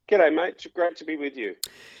G'day, mate. Great to be with you.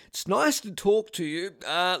 It's nice to talk to you.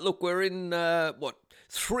 Look, we're in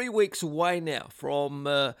 3 weeks away now from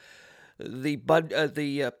the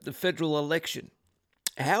federal election.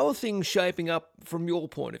 How are things shaping up from your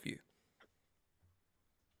point of view?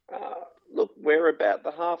 Look, we're about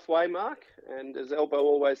the halfway mark, and as Elbo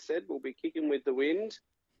always said, we'll be kicking with the wind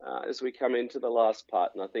as we come into the last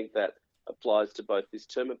part, and I think that applies to both this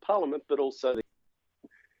term of Parliament, but also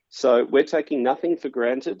so we're taking nothing for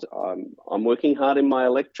granted. I'm working hard in my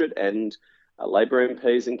electorate, and Labor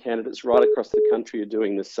MPs and candidates right across the country are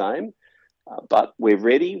doing the same. But we're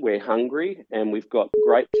ready, we're hungry, and we've got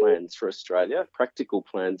great plans for Australia, practical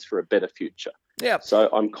plans for a better future. Yeah. So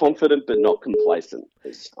I'm confident but not complacent,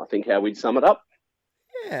 is I think how we'd sum it up.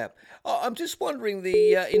 Yeah. I'm just wondering,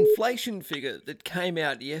 the inflation figure that came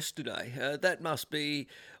out yesterday, that must be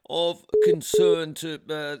of concern to,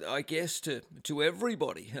 I guess, to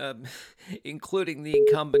everybody, including the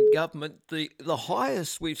incumbent government. The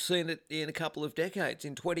highest we've seen it in a couple of decades,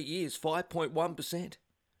 in 20 years, 5.1%.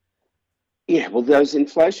 Yeah, well, those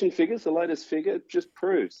inflation figures, the latest figure, just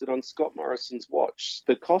proves that on Scott Morrison's watch,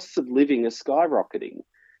 the costs of living are skyrocketing,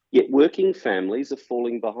 yet working families are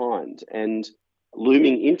falling behind, and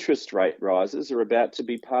looming interest rate rises are about to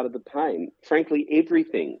be part of the pain. Frankly,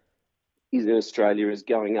 everything in Australia is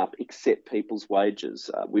going up except people's wages.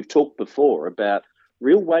 We've talked before about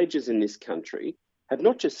real wages in this country have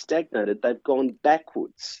not just stagnated, they've gone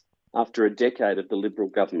backwards after a decade of the Liberal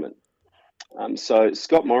government. So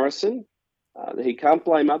Scott Morrison, he can't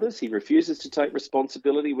blame others. He refuses to take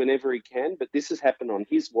responsibility whenever he can, but this has happened on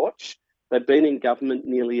his watch. They've been in government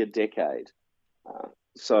nearly a decade.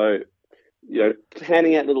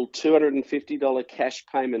 Handing out little $250 cash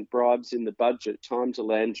payment bribes in the budget time to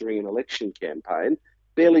land during an election campaign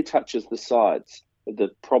barely touches the sides of the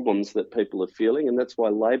problems that people are feeling, and that's why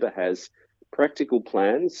Labor has practical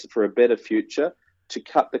plans for a better future to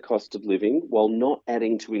cut the cost of living while not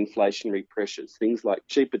adding to inflationary pressures, things like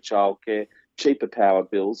cheaper childcare, cheaper power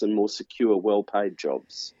bills, and more secure, well-paid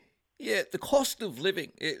jobs. Yeah, the cost of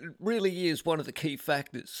living, it really is one of the key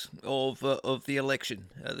factors of the election.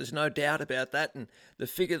 There's no doubt about that, and the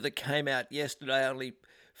figure that came out yesterday only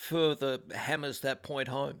further hammers that point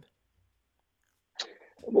home.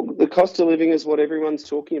 Well, the cost of living is what everyone's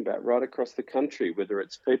talking about right across the country, whether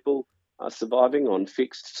it's people surviving on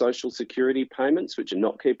fixed social security payments, which are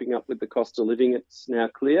not keeping up with the cost of living, it's now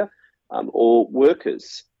clear, or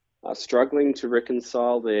workers struggling to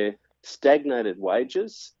reconcile their stagnated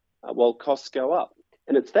wages while costs go up.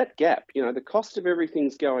 And it's that gap, the cost of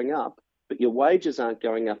everything's going up, but your wages aren't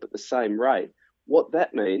going up at the same rate. What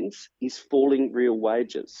that means is falling real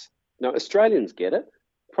wages. Now, Australians get it.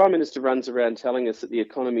 Prime Minister runs around telling us that the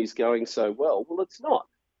economy's going so well. Well, it's not.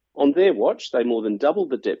 On their watch, they more than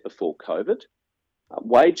doubled the debt before COVID.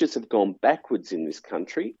 Wages have gone backwards in this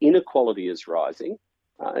country. Inequality is rising.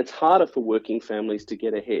 It's harder for working families to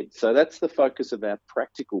get ahead. So that's the focus of our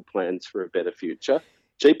practical plans for a better future.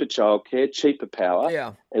 Cheaper childcare, cheaper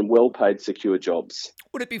power, and well-paid secure jobs.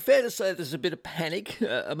 Would it be fair to say there's a bit of panic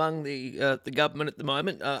among the government at the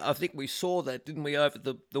moment? I think we saw that, didn't we, over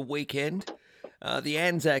the weekend, the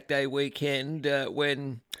Anzac Day weekend,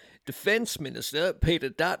 when Defence Minister Peter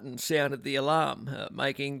Dutton sounded the alarm,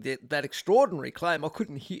 making that extraordinary claim. I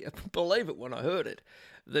couldn't believe it when I heard it,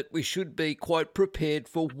 that we should be, quote, prepared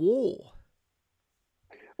for war.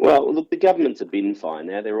 Well, look, the government's a bin fire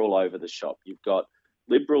now. They're all over the shop. You've got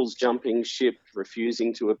Liberals jumping ship,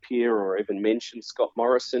 refusing to appear or even mention Scott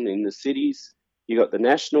Morrison in the cities. You got the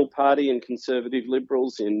National Party and Conservative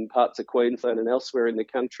Liberals in parts of Queensland and elsewhere in the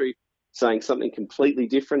country saying something completely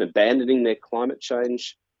different, abandoning their climate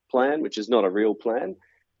change plan, which is not a real plan.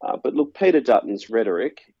 But look, Peter Dutton's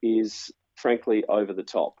rhetoric is frankly over the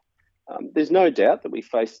top. There's no doubt that we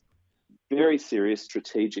face very serious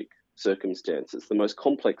strategic circumstances, the most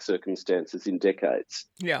complex circumstances in decades.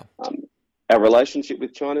 Yeah. Our relationship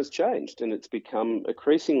with China's changed, and it's become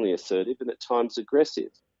increasingly assertive and at times aggressive.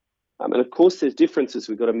 And of course, there's differences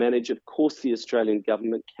we've got to manage. Of course, the Australian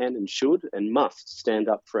government can and should and must stand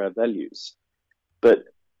up for our values. But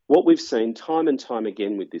what we've seen time and time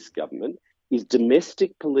again with this government is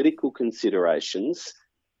domestic political considerations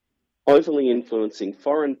overly influencing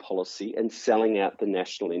foreign policy and selling out the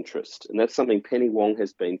national interest. And that's something Penny Wong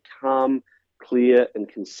has been calm, clear and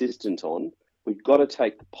consistent on. We've got to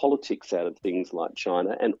take the politics out of things like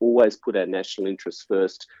China and always put our national interests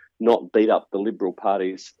first, not beat up the Liberal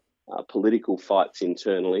Party's political fights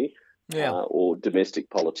internally or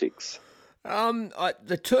domestic politics.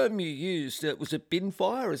 The term you used, was a bin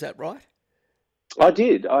fire, is that right? I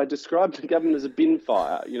did. I described the government as a bin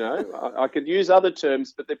fire. I could use other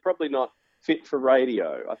terms, but they're probably not fit for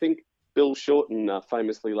radio. I think Bill Shorten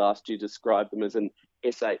famously last year described them as an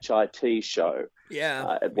SHIT show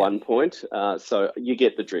at one point. So you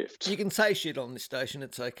get the drift. You can say shit on this station.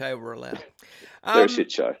 It's okay. We're allowed. They're a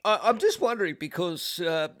shit show. I'm just wondering because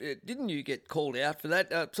didn't you get called out for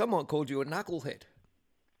that? Someone called you a knucklehead.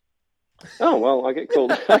 Oh, well, I get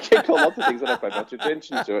called lots of things. I don't pay much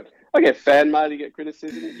attention to it. I get fan mail, you get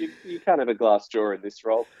criticism. You can't have a glass jaw in this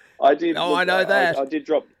role. I know that. I did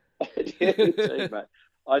drop... Yeah, indeed, mate.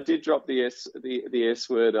 I did drop the S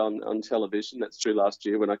word on television. That's true last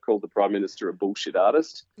year when I called the Prime Minister a bullshit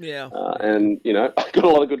artist. Yeah. And, I got a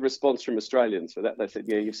lot of good response from Australians for that. They said,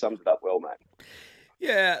 yeah, you've summed it up well, mate.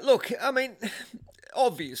 Yeah, look, I mean,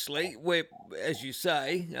 obviously, as you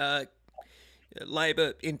say,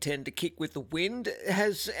 Labor intend to kick with the wind.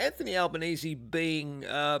 Has Anthony Albanese being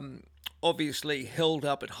obviously held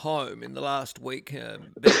up at home in the last week,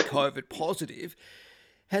 being COVID positive,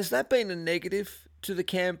 has that been a negative to the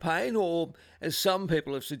campaign, or, as some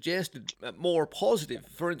people have suggested, more positive?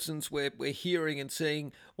 For instance, we're hearing and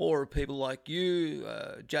seeing more of people like you,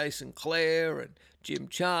 Jason Clare and Jim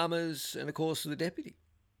Chalmers, and of course the Deputy.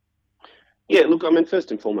 Yeah, look, I mean,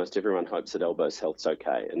 first and foremost, everyone hopes that Albo's health's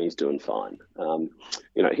okay and he's doing fine.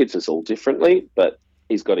 It hits us all differently, but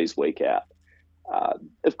he's got his week out.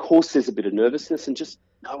 Of course, there's a bit of nervousness and just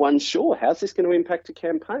no one's sure. How's this going to impact a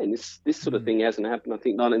campaign? This sort of thing hasn't happened. I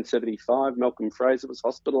think 1975, Malcolm Fraser was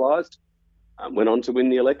hospitalised, went on to win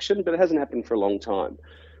the election, but it hasn't happened for a long time.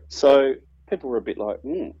 So people were a bit like,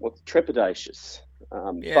 what's trepidatious?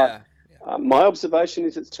 But my observation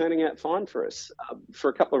is it's turning out fine for us for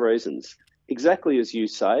a couple of reasons. Exactly as you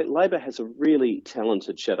say, Labor has a really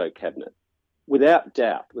talented shadow cabinet. Without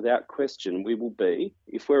doubt, without question, we will be,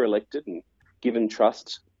 if we're elected and given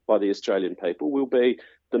trust by the Australian people, we'll be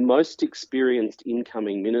the most experienced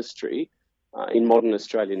incoming ministry in modern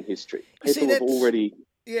Australian history. People have already...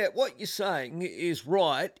 Yeah, what you're saying is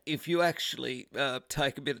right if you actually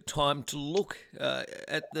take a bit of time to look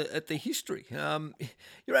at the history.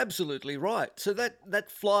 You're absolutely right. So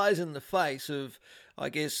that flies in the face of, I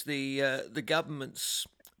guess, the government's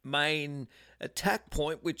main attack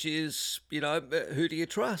point, which is, who do you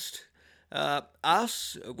trust?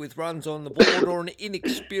 Us, with runs on the board, or an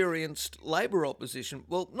inexperienced Labor opposition?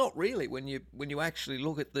 Well, not really when you actually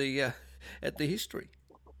look at the history.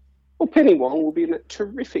 Well, Penny Wong will be a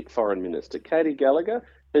terrific foreign minister. Katie Gallagher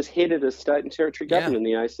has headed a state and territory government in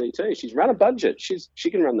the ACT. She's run a budget. She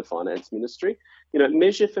can run the finance ministry.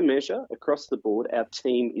 Measure for measure across the board, our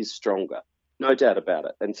team is stronger. No doubt about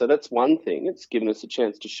it. And so that's one thing. It's given us a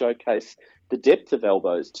chance to showcase the depth of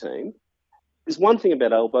Albo's team. There's one thing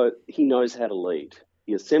about Albo, he knows how to lead.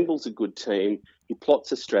 He assembles a good team, he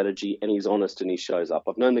plots a strategy, and he's honest and he shows up.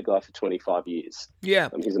 I've known the guy for 25 years. Yeah.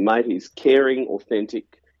 He's a mate, he's caring,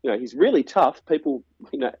 authentic. He's really tough. People,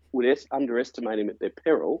 would underestimate him at their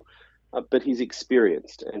peril, but he's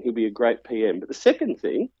experienced and he'll be a great PM. But the second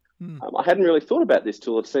thing, I hadn't really thought about this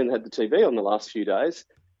till I've had the TV on the last few days.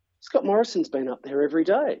 Scott Morrison's been up there every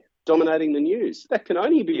day, dominating the news. That can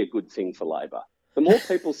only be a good thing for Labor. The more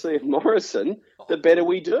people see of Morrison, the better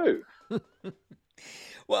we do.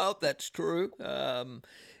 Well, that's true.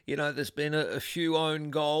 There's been a few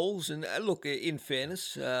own goals. And look, in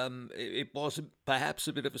fairness, it was perhaps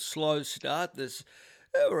a bit of a slow start. There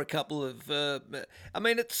were a couple of...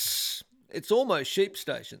 It's almost sheep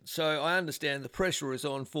stations. So I understand the pressure is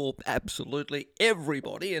on for absolutely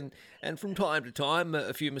everybody. And from time to time,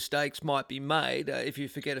 a few mistakes might be made. If you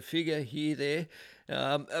forget a figure here, there.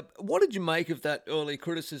 What did you make of that early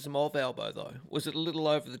criticism of Albo, though? Was it a little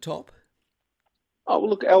over the top? Oh,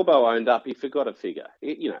 well, look, Albo owned up. He forgot a figure.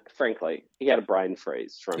 Frankly, he had a brain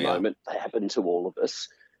freeze for a moment. They happened to all of us.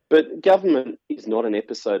 But government is not an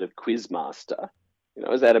episode of Quizmaster.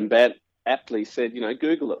 As Adam Batt aptly said,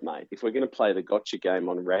 Google it, mate. If we're going to play the gotcha game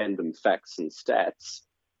on random facts and stats,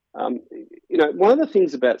 one of the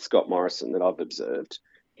things about Scott Morrison that I've observed,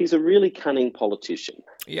 he's a really cunning politician.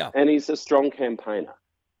 Yeah. And he's a strong campaigner.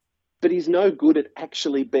 But he's no good at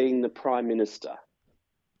actually being the Prime Minister.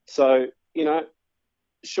 So,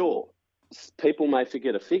 sure, people may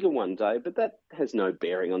forget a figure one day, but that has no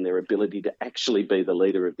bearing on their ability to actually be the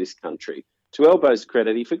leader of this country. To Albo's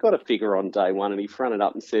credit, he forgot a figure on day one and he fronted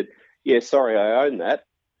up and said, yeah, sorry, I own that.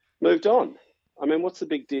 Moved on. I mean, what's the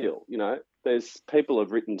big deal? There's people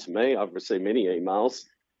have written to me, I've received many emails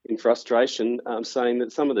in frustration saying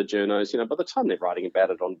that some of the journos, by the time they're writing about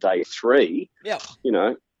it on day three,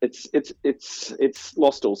 it's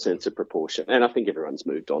lost all sense of proportion. And I think everyone's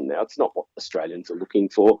moved on now. It's not what Australians are looking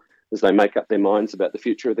for. as they make up their minds about the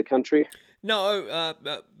future of the country. No,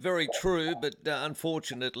 very true, but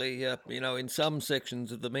unfortunately, in some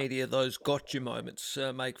sections of the media, those gotcha moments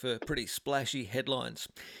make for pretty splashy headlines.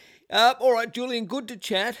 All right, Julian, good to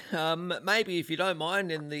chat. Maybe if you don't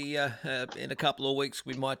mind, in a couple of weeks,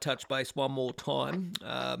 we might touch base one more time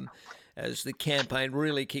as the campaign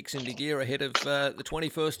really kicks into gear ahead of the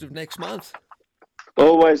 21st of next month.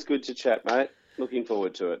 Always good to chat, mate. Looking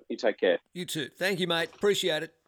forward to it. You take care. You too. Thank you, mate. Appreciate it.